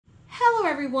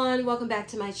everyone, welcome back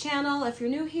to my channel. If you're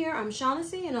new here, I'm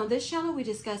Shaughnessy, and on this channel we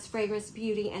discuss fragrance,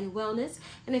 beauty, and wellness.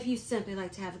 And if you simply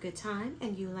like to have a good time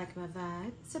and you like my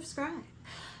vibe, subscribe.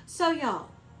 So y'all,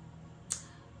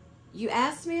 you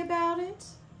asked me about it.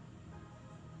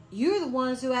 You're the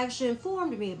ones who actually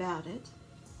informed me about it.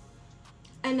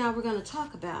 And now we're going to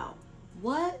talk about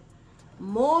what?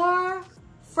 More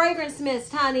fragrance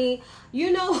mist, honey.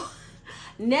 You know,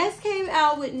 Nest came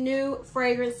out with new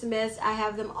fragrance mists. I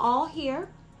have them all here.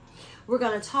 We're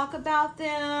going to talk about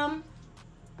them.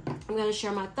 I'm going to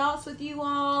share my thoughts with you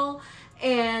all.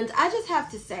 And I just have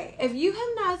to say, if you have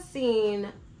not seen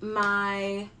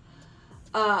my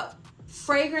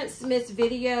fragrance mist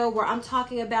video where I'm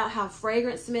talking about how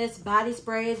fragrance mists, body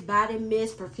sprays, body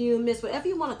mist, perfume mist, whatever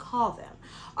you want to call them,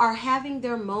 are having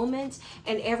their moment,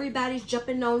 and everybody's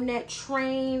jumping on that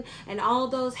train, and all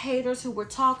those haters who were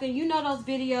talking, you know, those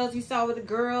videos you saw with the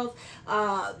girls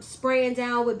spraying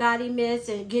down with body mist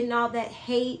and getting all that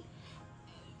hate,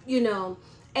 you know,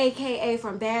 aka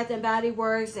from Bath and Body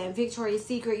Works and Victoria's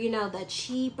Secret, you know, the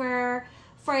cheaper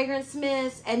fragrance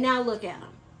mist. And now look at them.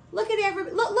 Look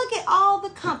at all the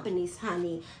companies,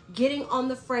 honey, getting on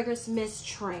the fragrance mist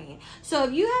train. So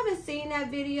if you haven't seen that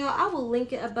video, I will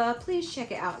link it above. Please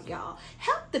check it out, y'all.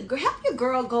 Help your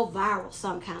girl go viral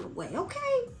some kind of way,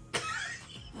 okay?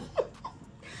 Can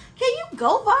you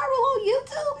go viral on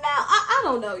YouTube now? I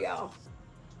don't know, y'all.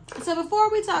 So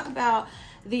before we talk about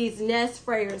these Nest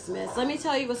fragrance mists, let me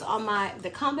tell you what's on the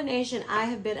combination I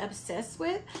have been obsessed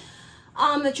with.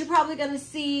 That you're probably going to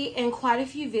see in quite a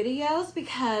few videos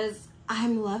because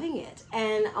I'm loving it.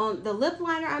 And the lip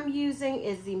liner I'm using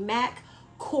is the MAC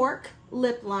Cork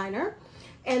lip liner.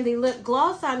 And the lip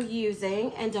gloss I'm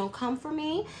using, and don't come for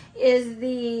me, is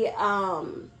the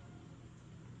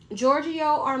Giorgio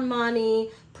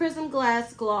Armani Prism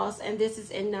Glass Gloss. And this is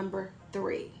in number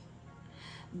 3.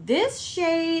 This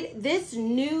shade, this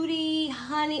nudie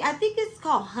honey, I think it's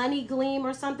called Honey Gleam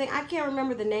or something. I can't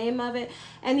remember the name of it.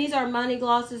 And these Armani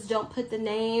glosses don't put the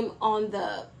name on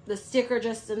the sticker,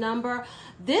 just the number.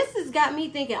 This has got me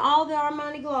thinking all the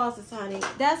Armani glosses, honey.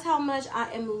 That's how much I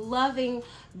am loving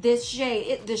this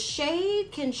shade. The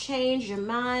shade can change your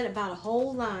mind about a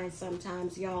whole line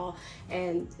sometimes, y'all.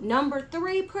 And number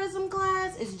 3 Prism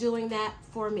Glass is doing that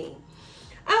for me.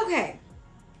 Okay.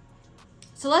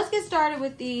 So let's get started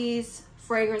with these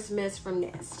fragrance mists from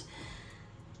Nest.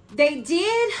 They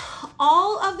did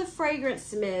all of the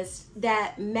fragrance mists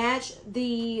that match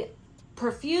the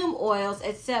perfume oils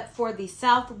except for the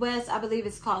Southwest. I believe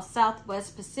it's called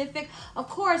Southwest Pacific. Of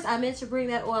course, I meant to bring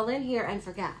that oil in here and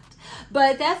forgot.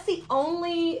 But that's the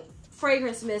only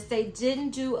fragrance mist they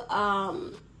didn't do.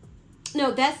 No,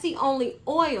 that's the only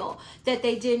oil that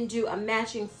they didn't do a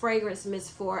matching fragrance mist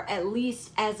for, at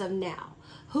least as of now.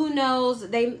 Who knows?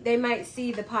 They might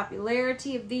see the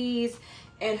popularity of these,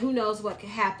 and who knows what could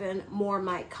happen. More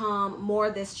might come. More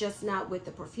that's just not with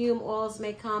the perfume oils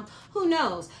may come. Who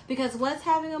knows? Because what's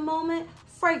having a moment?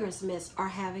 Fragrance mists are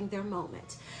having their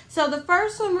moment. So the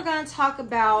first one we're going to talk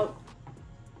about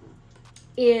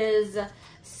is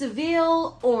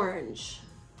Seville Orange.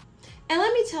 And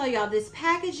let me tell y'all, this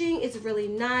packaging is really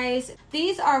nice.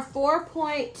 These are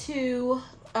 4.2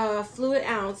 fluid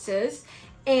ounces.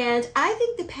 And I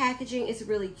think the packaging is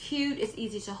really cute. It's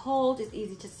easy to hold. It's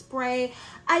easy to spray.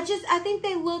 I think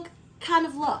they look kind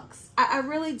of luxe. I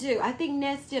really do. I think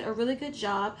Nest did a really good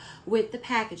job with the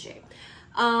packaging.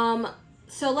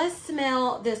 So let's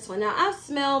smell this one. Now, I've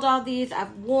smelled all these.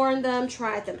 I've worn them,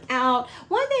 tried them out.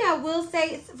 One thing I will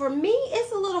say is, for me,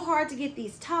 it's a little hard to get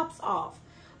these tops off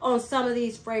on some of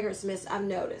these fragrance mists I've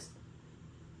noticed.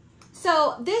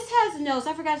 So this has notes.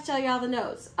 I forgot to tell y'all the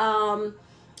notes.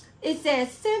 It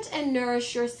says, scent and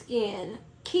nourish your skin.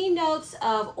 Keynotes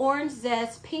of orange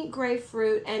zest, pink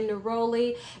grapefruit, and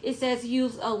neroli. It says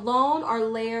use alone or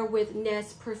layer with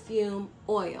Nest perfume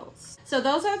oils. So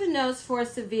those are the notes for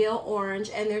Seville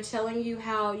Orange, and they're telling you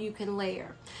how you can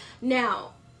layer.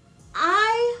 Now,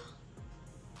 I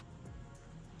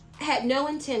had no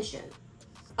intention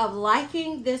of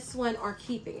liking this one or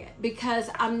keeping it because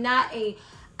I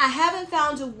haven't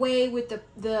found a way with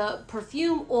the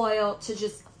perfume oil to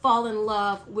just fall in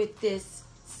love with this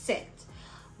scent.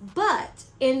 But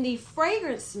in the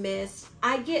fragrance mist,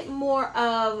 I get more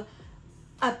of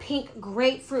a pink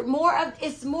grapefruit,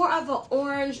 it's more of an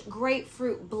orange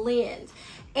grapefruit blend.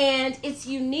 And it's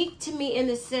unique to me in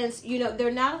the sense, you know, there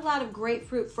are not a lot of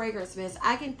grapefruit fragrance mists.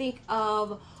 I can think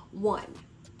of one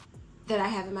that I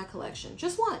have in my collection,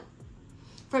 just one,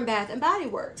 from Bath and Body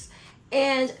Works.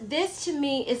 And this to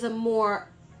me is a more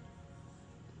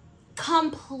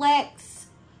complex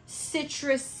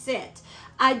citrus scent.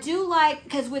 I do like,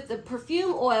 because with the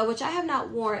perfume oil, which I have not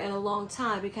worn in a long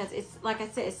time because it's, like I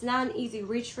said, it's not an easy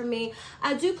reach for me.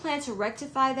 I do plan to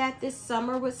rectify that this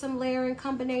summer with some layering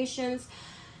combinations.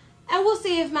 And we'll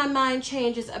see if my mind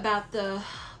changes about the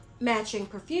matching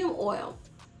perfume oil.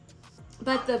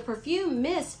 But the perfume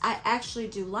mist, I actually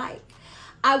do like.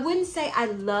 I wouldn't say I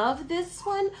love this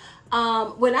one.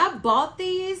 When I bought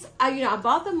these, I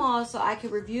bought them all so I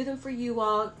could review them for you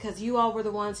all, because you all were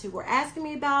the ones who were asking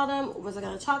me about them. Was I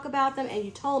going to talk about them? And you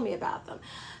told me about them.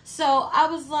 So I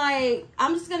was like,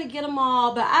 I'm just going to get them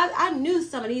all. But I knew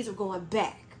some of these were going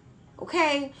back.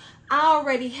 Okay? I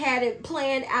already had it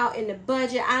planned out in the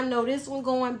budget. I know this one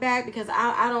going back because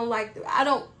I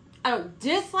don't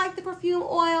dislike the perfume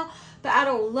oil, but I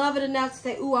don't love it enough to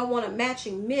say, ooh, I want a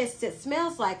matching mist that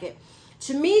smells like it.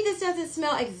 To me, this doesn't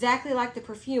smell exactly like the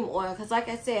perfume oil, because like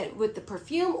I said, with the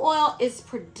perfume oil, it's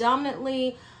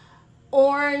predominantly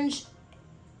orange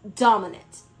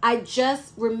dominant. I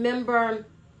just remember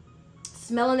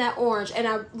smelling that orange, and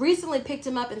I recently picked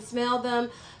them up and smelled them,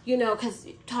 because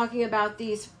talking about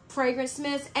these fragrance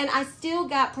mists, and I still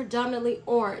got predominantly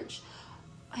orange,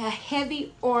 a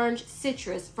heavy orange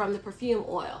citrus from the perfume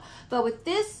oil. But with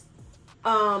this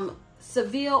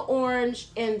Seville orange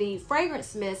in the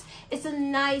fragrance mist, it's a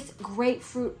nice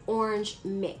grapefruit orange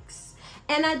mix,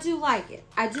 and I do like it.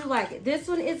 I do like it. This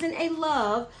one isn't a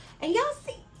love, and y'all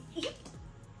see,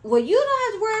 well, you don't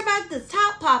have to worry about the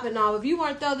top popping off if you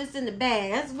want to throw this in the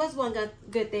bag. That's one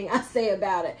good thing I say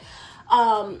about it.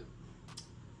 I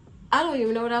don't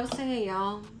even know what I was saying,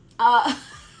 y'all. What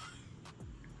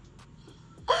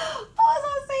was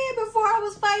I saying before I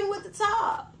was fighting with the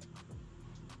top?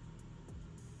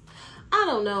 I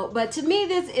don't know, but to me,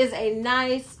 this is a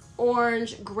nice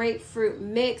orange grapefruit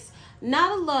mix.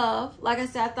 Not a love. Like I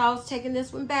said, I thought I was taking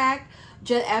this one back.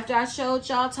 Just after I showed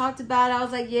y'all, talked about it, I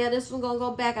was like, yeah, this one gonna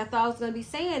go back. I thought I was gonna be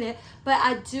saying it, but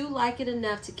I do like it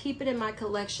enough to keep it in my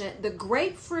collection. The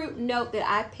grapefruit note that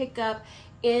I pick up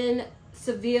in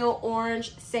Seville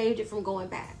orange saved it from going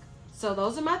back. So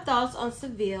those are my thoughts on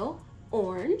Seville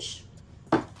orange.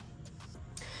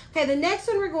 Okay, the next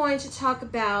one we're going to talk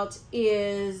about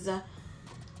is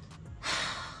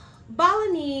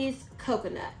Balinese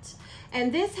coconut.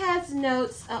 And this has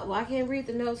notes, well, I can't read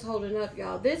the notes holding up,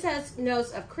 y'all. This has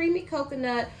notes of creamy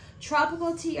coconut,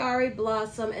 tropical tiare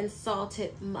blossom, and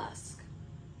salted musk.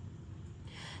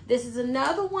 This is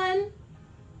another one.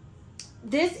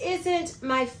 This isn't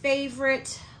my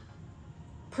favorite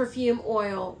perfume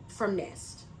oil from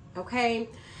Nest, okay?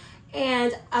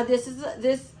 And this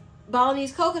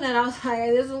Balinese coconut, I was like,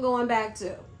 hey, this one going back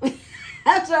to.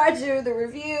 After I do the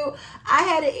review, I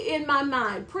had it in my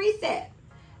mind, preset.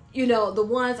 The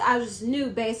ones I just knew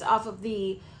based off of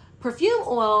the perfume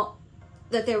oil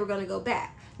that they were going to go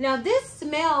back. Now, this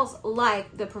smells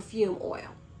like the perfume oil.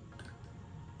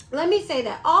 Let me say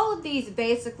that all of these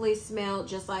basically smell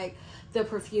just like the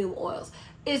perfume oils.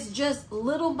 It's just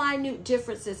little minute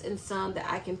differences in some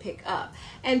that I can pick up.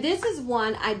 And this is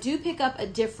one I do pick up a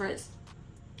difference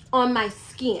on my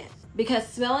skin, because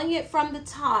smelling it from the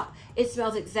top, it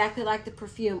smells exactly like the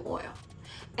perfume oil.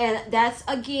 And that's,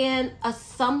 again, a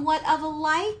somewhat of a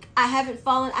like. I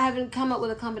haven't come up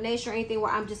with a combination or anything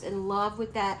where I'm just in love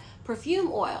with that perfume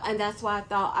oil. And that's why I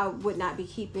thought I would not be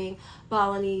keeping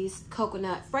Balinese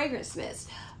coconut fragrance mist.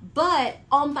 But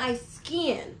on my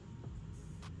skin,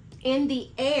 in the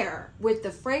air with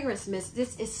the fragrance mist,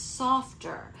 this is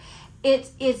softer. It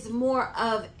is more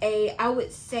of a, I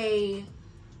would say,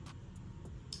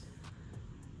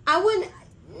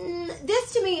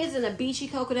 this to me isn't a beachy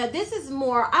coconut. This is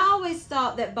more, I always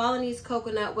thought that Balinese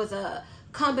coconut was a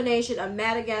combination of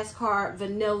Madagascar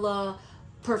vanilla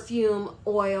perfume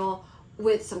oil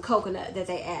with some coconut that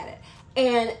they added.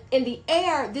 And in the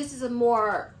air, this is a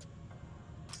more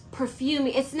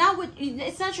perfumey. It's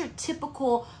not your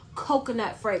typical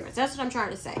coconut fragrance. That's what I'm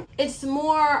trying to say. It's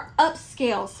more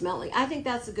upscale smelling. I think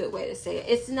that's a good way to say it.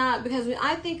 It's not, because when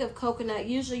I think of coconut,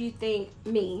 usually you think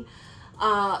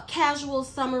casual,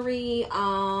 summery,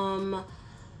 kind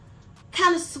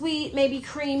of sweet, maybe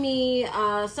creamy.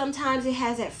 Sometimes it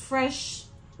has that fresh,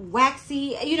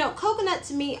 waxy, coconut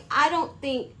to me, I don't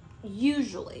think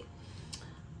usually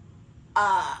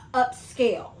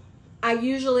upscale. I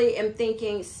usually am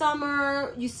thinking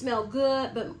summer, you smell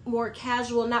good, but more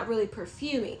casual, not really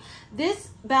perfumey. This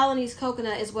Balinese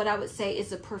coconut is what I would say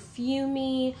is a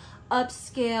perfumey,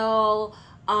 upscale,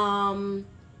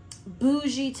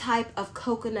 bougie type of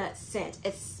coconut scent,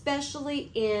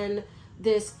 especially in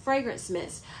this fragrance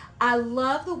mist. I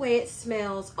love the way it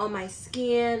smells on my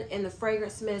skin, in the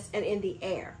fragrance mist, and in the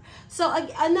air. So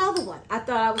another one I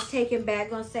thought I was taking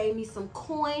back, gonna save me some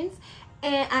coins.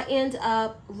 And I end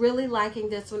up really liking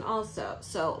this one also.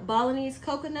 So Balinese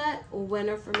coconut,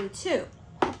 winner for me too.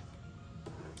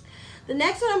 The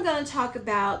next one I'm going to talk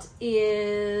about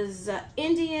is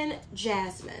Indian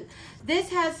jasmine. This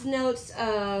has notes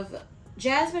of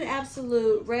jasmine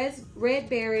absolute, red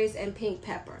berries, and pink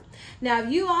pepper. Now,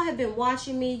 if you all have been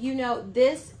watching me, you know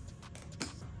this.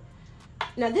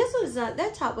 Now, this one's not,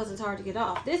 that top wasn't hard to get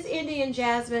off. This Indian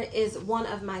jasmine is one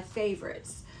of my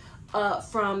favorites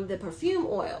from the perfume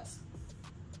oils.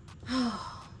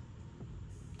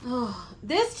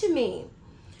 This to me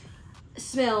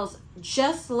smells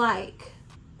just like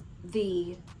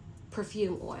the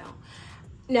perfume oil.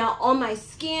 Now on my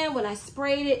skin, when I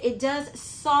sprayed it, it does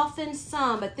soften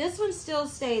some, but this one still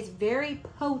stays very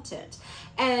potent.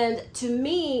 And to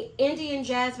me, Indian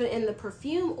jasmine in the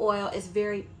perfume oil is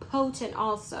very potent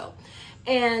also.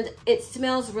 And it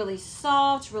smells really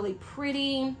soft, really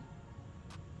pretty,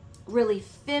 really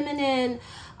feminine.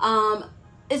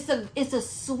 It's a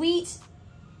sweet,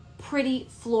 pretty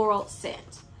floral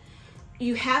scent.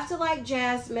 You have to like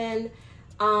jasmine.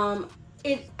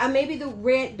 Maybe the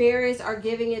red berries are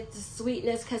giving it the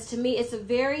sweetness, because to me it's a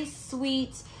very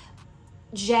sweet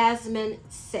jasmine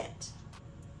scent.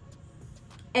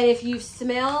 And if you've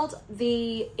smelled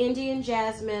the Indian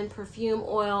jasmine perfume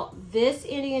oil, this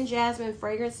Indian jasmine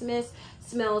fragrance mist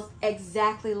smells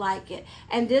exactly like it.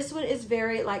 And this one is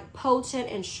very like potent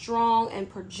and strong and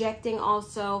projecting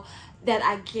also, that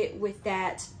I get with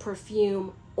that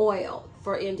perfume oil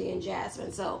for Indian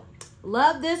jasmine. So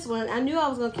love this one. I knew I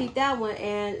was going to keep that one,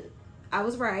 and I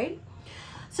was right.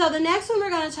 So the next one we're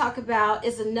going to talk about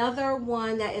is another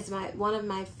one that is one of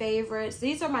my favorites.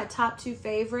 These are my top two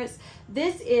favorites.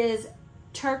 This is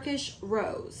Turkish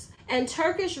Rose. And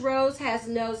Turkish Rose has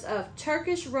notes of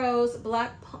Turkish Rose,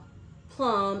 Black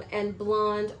Plum, and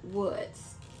Blonde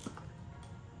Woods.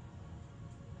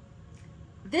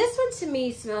 This one to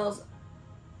me smells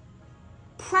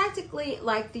practically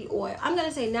like the oil. I'm going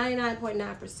to say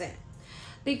 99.9%.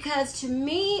 Because to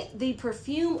me, the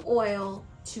perfume oil,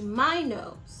 to my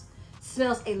nose,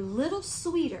 smells a little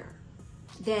sweeter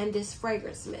than this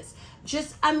fragrance mist.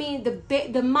 Just, I mean,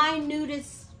 the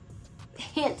minutest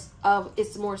hint of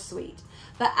it's more sweet.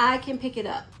 But I can pick it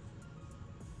up.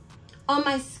 On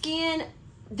my skin,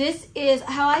 this is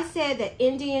how I said that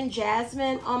Indian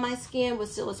jasmine on my skin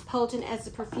was still as potent as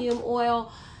the perfume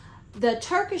oil. The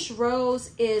Turkish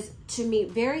Rose is, to me,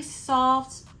 very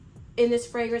soft in this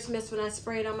fragrance mist when I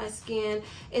spray it on my skin.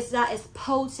 It's not as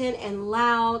potent and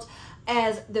loud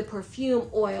as the perfume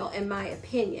oil, in my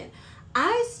opinion.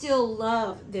 I still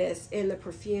love this in the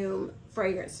perfume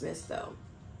fragrance mist, though.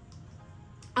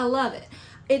 I love it.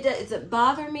 It doesn't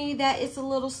bother me that it's a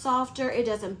little softer. It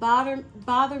doesn't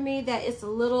bother me that it's a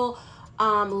little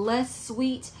less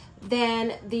sweet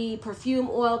than the perfume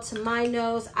oil to my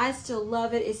nose. I still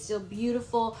love it. It's still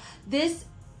beautiful. This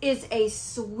is a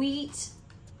sweet,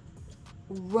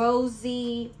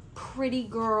 rosy, pretty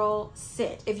girl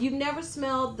scent. If you've never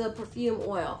smelled the perfume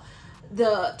oil,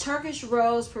 the Turkish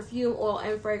Rose perfume oil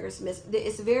and fragrance mist,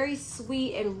 it's very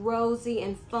sweet and rosy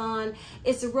and fun.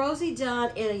 It's rosy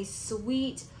done in a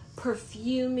sweet,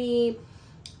 perfumey,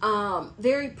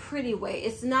 very pretty way.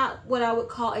 It's not what I would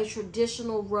call a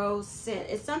traditional rose scent.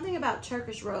 It's something about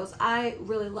Turkish Rose I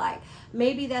really like.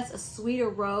 Maybe that's a sweeter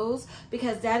rose,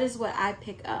 because that is what I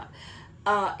pick up.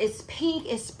 It's pink,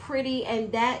 it's pretty,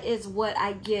 and that is what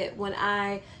I get when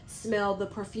I smell the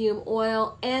perfume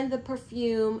oil and the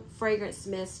perfume fragrance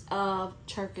mist of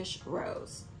Turkish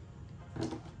Rose.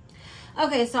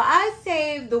 Okay, so I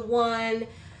saved the one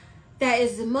that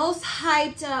is the most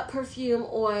hyped up perfume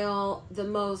oil, the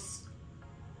most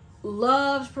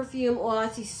loved perfume oil. I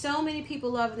see so many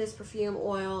people loving this perfume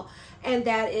oil, and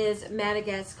that is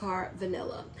Madagascar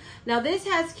Vanilla. Now this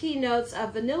has key notes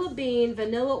of vanilla bean,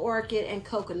 vanilla orchid, and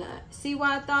coconut. See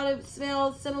why I thought it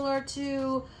smelled similar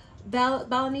to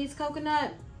Balinese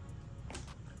coconut?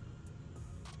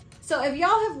 So if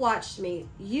y'all have watched me,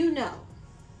 you know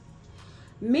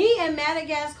me and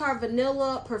Madagascar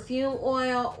Vanilla perfume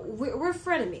oil, we're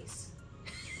frenemies.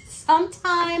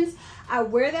 Sometimes I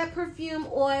wear that perfume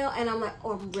oil and I'm like,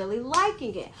 oh, I'm really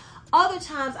liking it. Other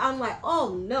times I'm like,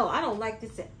 oh no, I don't like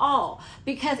this at all,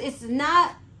 because it's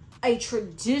not a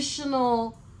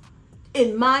traditional,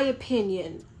 in my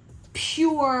opinion,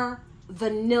 pure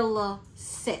vanilla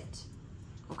scent.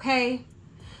 Okay?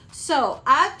 So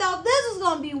I thought this was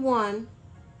going to be one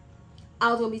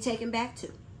I was going to be taken back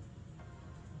to.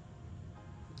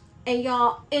 And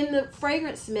y'all, in the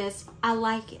fragrance mist, I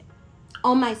like it.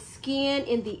 On my skin,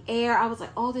 in the air, I was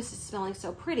like, oh, this is smelling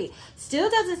so pretty. Still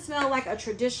doesn't smell like a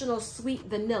traditional sweet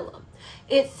vanilla.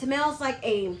 It smells like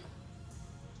a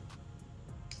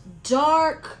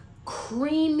dark,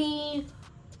 creamy,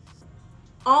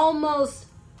 almost,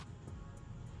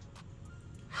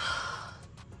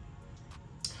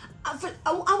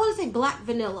 I want to say black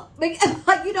vanilla. Like,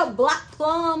 you know, black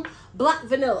plum, black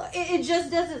vanilla. It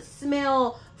just doesn't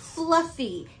smell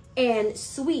fluffy and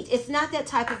sweet. It's not that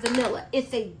type of vanilla.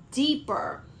 It's a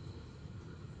deeper,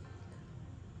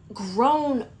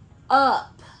 grown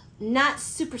up, not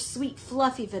super sweet,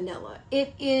 fluffy vanilla.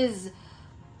 It is,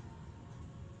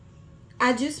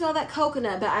 I do smell that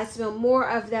coconut, but I smell more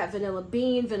of that vanilla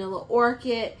bean, vanilla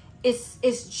orchid. It's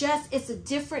a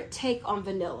different take on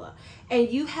vanilla. And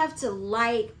you have to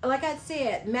like I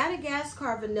said,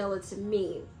 Madagascar vanilla to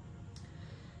me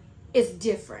is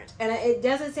different. And it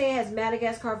doesn't say it has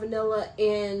Madagascar vanilla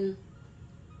in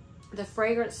the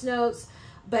fragrance notes,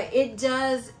 but it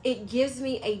does. It gives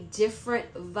me a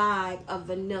different vibe of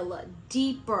vanilla,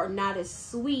 deeper, not as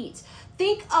sweet.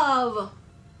 Think of,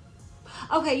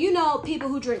 okay, you know, people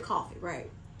who drink coffee, right?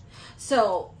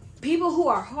 So people who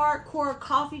are hardcore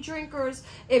coffee drinkers,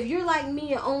 if you're like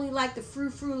me and only like the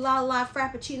frou-frou, la-la,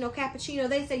 frappuccino, cappuccino,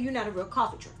 they say you're not a real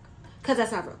coffee drinker, because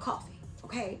that's not real coffee,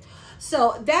 okay?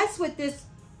 So that's what this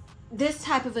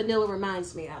type of vanilla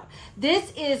reminds me of.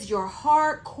 This is your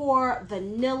hardcore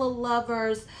vanilla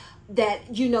lovers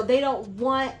that, you know, they don't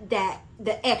want the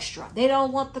extra. They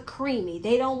don't want the creamy.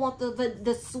 They don't want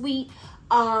the sweet,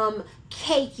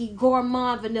 cakey,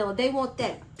 gourmand vanilla. They want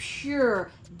that pure,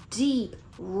 deep,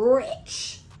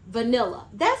 rich vanilla.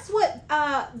 That's what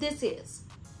this is,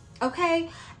 okay?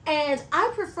 And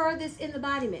I prefer this in the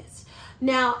body mist.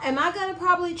 Now, am I gonna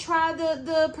probably try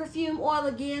the perfume oil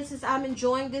again, since I'm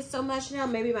enjoying this so much now?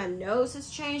 Maybe my nose has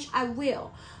changed. I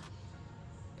will,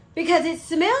 because it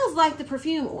smells like the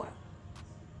perfume oil,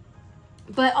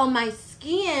 but on my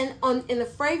skin, in the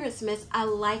fragrance mist, I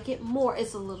like it more.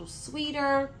 It's a little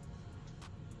sweeter,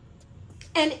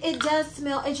 and it does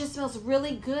smell, it just smells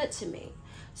really good to me.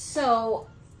 So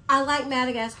I like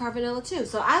Madagascar vanilla too.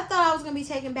 So I thought I was going to be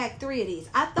taking back 3 of these.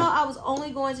 I thought I was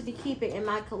only going to be keeping in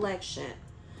my collection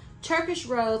Turkish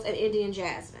Rose and Indian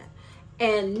Jasmine.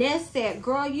 And Ness said,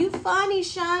 girl, you funny,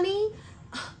 Shawnee.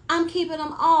 I'm keeping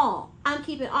them all. I'm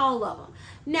keeping all of them.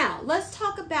 Now, let's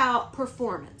talk about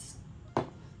performance.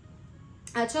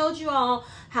 I told you all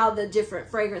how the different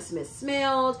fragrance mist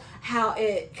smelled, how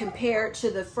it compared to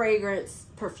the fragrance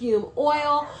perfume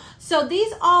oil. So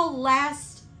these all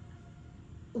last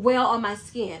well on my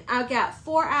skin. I got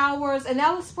 4 hours, and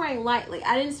I was spraying lightly.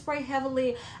 I didn't spray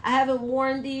heavily. I haven't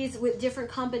worn these with different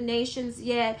combinations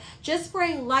yet. Just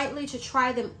spraying lightly to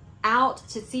try them out,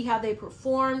 to see how they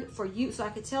performed for you, so I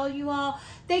could tell you all.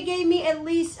 They gave me at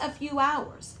least a few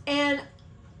hours, and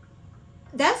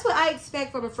that's what I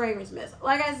expect from a fragrance mist.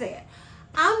 Like I said,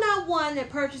 I'm not one that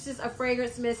purchases a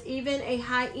fragrance mist, even a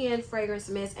high-end fragrance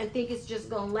mist, and think it's just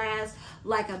gonna last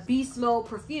like a beast mode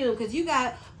perfume, because you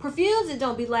got perfumes that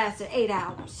don't be lasting 8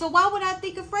 hours. So why would I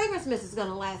think a fragrance mist is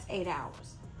gonna last 8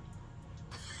 hours?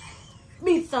 I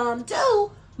mean, some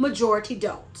do, majority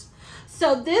don't.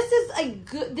 So this is a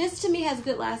good, this to me has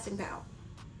good lasting power.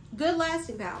 Good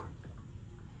lasting power.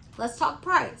 Let's talk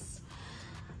price.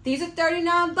 These are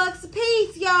 39 bucks a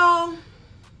piece, y'all.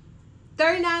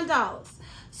 $39.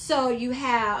 So you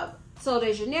have Sol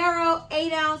de Janeiro,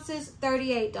 8 ounces,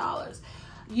 $38.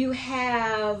 You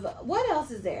have, what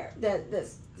else is there?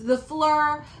 The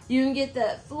Fleur. You can get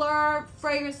the Fleur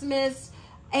fragrance mist,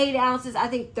 8 ounces, I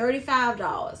think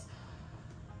 $35.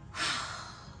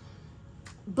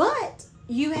 But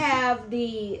you have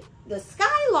the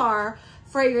Skylar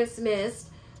fragrance mist,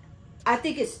 I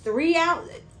think it's 3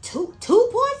 ounces, 2 point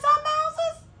something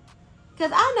ounces.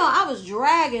 Because I know I was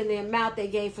dragging the amount they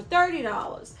gave for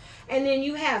 $30. And then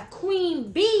you have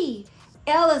Queen Bee,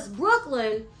 Ellis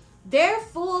Brooklyn, their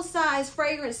full-size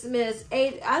fragrance mist,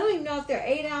 I don't even know if they're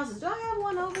 8 ounces. Do I have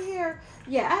one over here?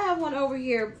 Yeah, I have one over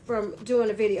here from doing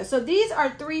a video. So these are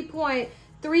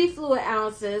 3.3 fluid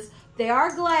ounces. They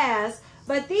are glass,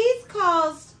 but these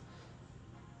cost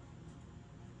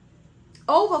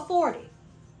over 40.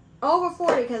 Over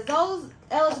 40, because those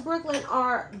Ellis Brooklyn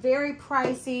are very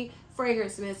pricey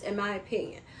fragrance mist, in my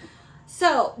opinion.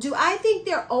 So do I think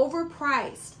they're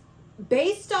overpriced?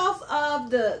 Based off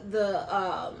of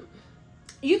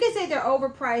you can say they're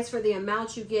overpriced for the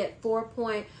amount you get.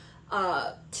 4.2,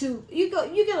 you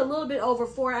get a little bit over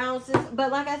 4 ounces,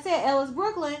 but like I said, Ellis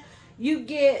Brooklyn, you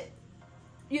get,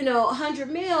 you know, 100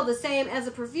 ml, the same as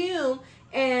a perfume,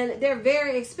 and they're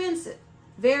very expensive.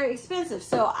 Very expensive.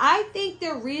 So I think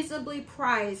they're reasonably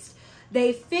priced.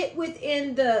 They fit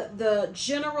within the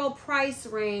general price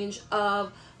range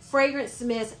of fragrance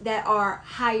mists that are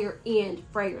higher end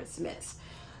fragrance mists.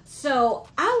 So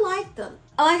I like them.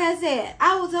 Like I said,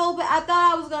 I thought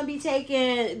I was going to be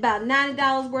taking about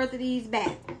 $90 worth of these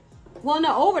back. Well,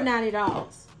 no, over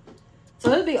 $90.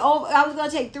 So it'll be over. I was going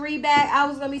to take 3 back. I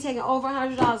was going to be taking over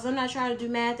 $100. I'm not trying to do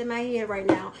math in my head right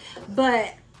now.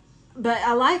 But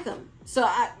I like them. So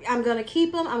I'm going to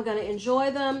keep them. I'm going to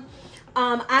enjoy them.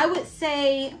 I would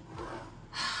say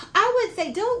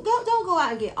don't go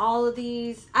out and get all of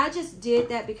these. I just did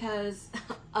that because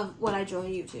of what I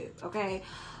joined YouTube, okay?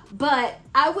 But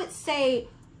I would say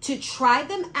to try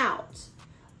them out.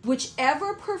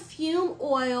 Whichever perfume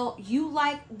oil you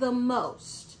like the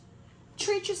most,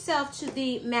 treat yourself to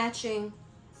the matching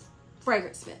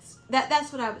fragrance mist.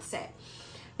 That's what I would say.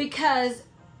 Because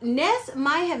Nest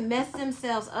might have messed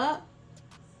themselves up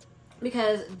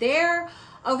because their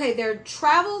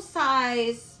travel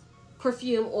size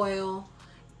perfume oil,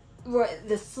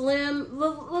 the slim,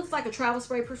 looks like a travel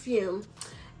spray perfume,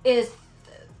 is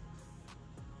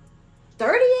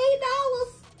 $38.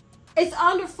 It's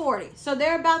under $40. So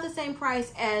they're about the same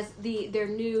price as their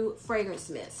new fragrance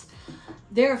mist.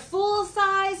 Their full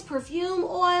size perfume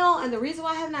oil, and the reason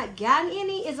why I have not gotten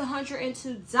any, is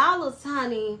 $102,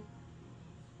 honey.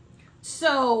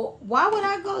 So why would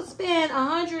I go spend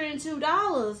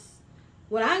 $102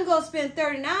 when I can go spend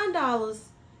 $39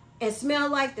 and smell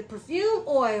like the perfume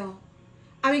oil?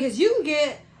 I mean, because you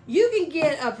can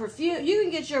get a perfume, you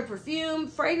can get your perfume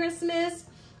fragrance mist.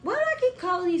 Why do I keep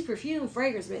calling these perfume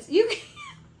fragrance mists? You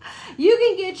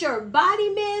can get your body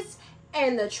mist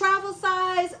and the travel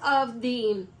size of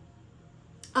the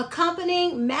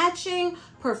accompanying matching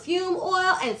perfume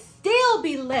oil and still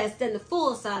be less than the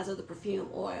full size of the perfume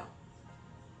oil.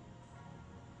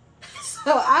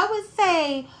 So I would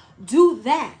say do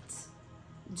that.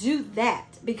 Do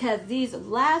that, because these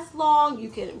last long. You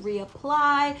can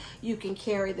reapply. You can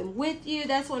carry them with you.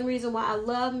 That's one reason why I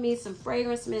love me some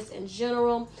fragrance mists in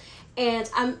general. And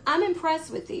I'm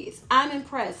impressed with these. I'm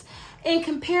impressed. In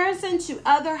comparison to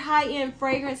other high-end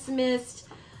fragrance mists,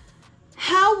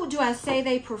 how do I say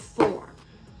they perform?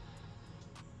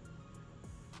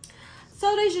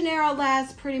 Sol de Janeiro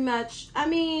lasts pretty much, I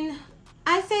mean,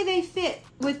 I say they fit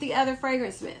with the other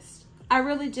fragrance mists. I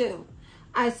really do.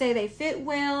 I say they fit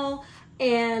well,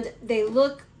 and they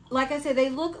look, like I said, they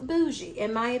look bougie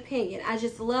in my opinion. I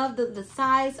just love the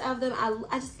size of them.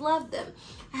 I just love them.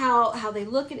 How they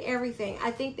look and everything.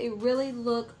 I think they really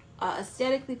look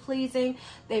aesthetically pleasing.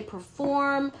 They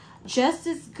perform just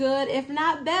as good, if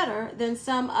not better, than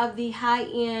some of the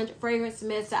high-end fragrance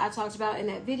mists that I talked about in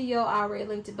that video I already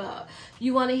linked above. If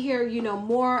you want to hear,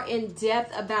 more in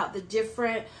depth about the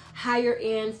different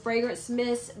higher-end fragrance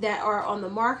mists that are on the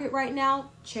market right now,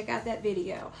 check out that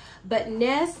video. But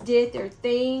Nest did their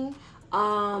thing.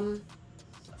 5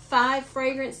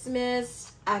 fragrance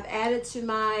mists I've added to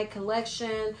my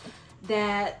collection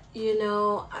that,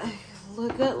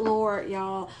 look, good Lord,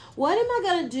 y'all. What am I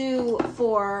going to do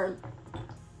for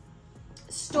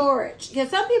storage? Because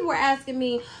some people were asking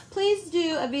me, please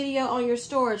do a video on your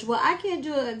storage. Well, I can't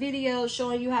do a video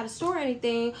showing you how to store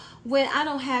anything when I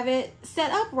don't have it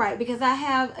set up right, because I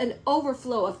have an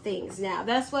overflow of things now.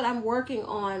 That's what I'm working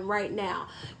on right now.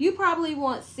 You probably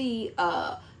won't see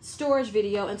a storage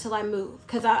video until I move,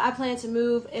 because I plan to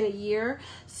move in a year.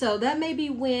 So that may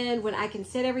be when I can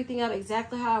set everything up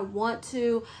exactly how I want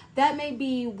to. That may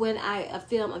be when I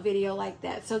film a video like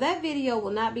that. So that video will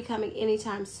not be coming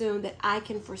anytime soon that I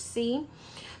can foresee.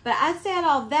 But I said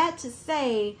all that to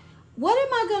say, what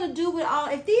am I going to do with all,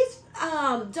 if these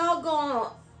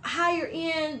doggone higher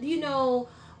end,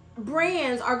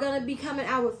 brands are going to be coming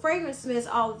out with fragrance mists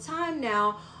all the time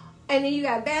now. And then you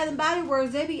got Bath and Body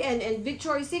Works, and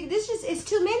Victoria's Secret. It's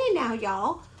too many now,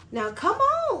 y'all. Now, come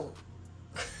on.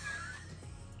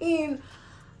 And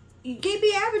you keep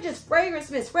the averages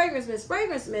fragrance mist.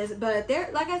 But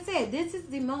like I said, this is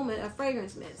the moment of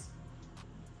fragrance mist.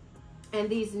 And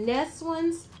these Nest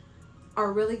ones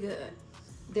are really good.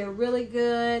 They're really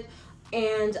good.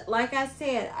 And like I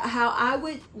said, how I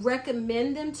would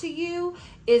recommend them to you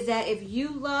is that if you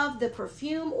love the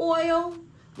perfume oil,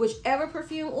 whichever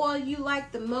perfume oil you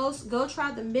like the most, go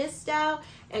try the mist out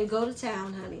and go to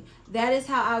town, honey. That is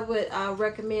how I would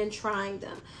recommend trying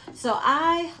them. So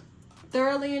I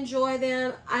thoroughly enjoy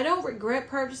them. I don't regret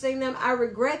purchasing them. I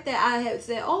regret that I had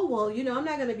said, oh, well, I'm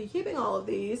not going to be keeping all of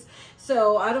these.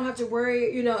 So I don't have to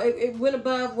worry, it went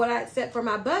above what I had set for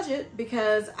my budget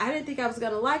because I didn't think I was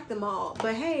going to like them all.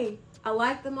 But hey, I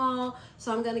like them all,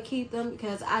 so I'm going to keep them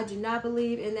because I do not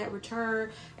believe in that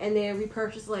return and then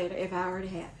repurchase later if I already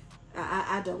have it.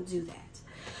 I don't do that.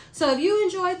 So if you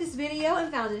enjoyed this video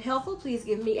and found it helpful, please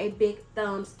give me a big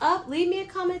thumbs up. Leave me a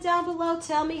comment down below.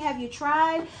 Tell me, have you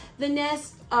tried the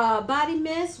Nest body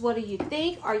mist? What do you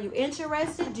think? Are you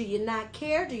interested? Do you not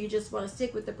care? Do you just want to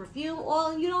stick with the perfume oil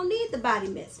and you don't need the body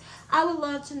mist? I would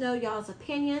love to know y'all's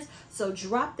opinions, so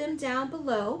drop them down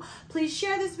below. Please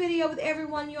share this video with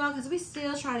everyone, y'all, because we're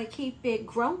still trying to keep it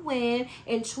growing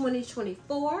in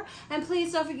 2024. And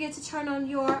please don't forget to turn on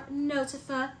your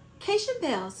notification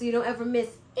bell so you don't ever miss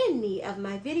any of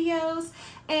my videos.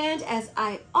 And as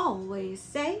I always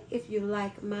say, if you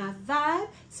like my vibe,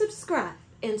 subscribe.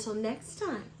 Until next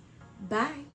time, bye.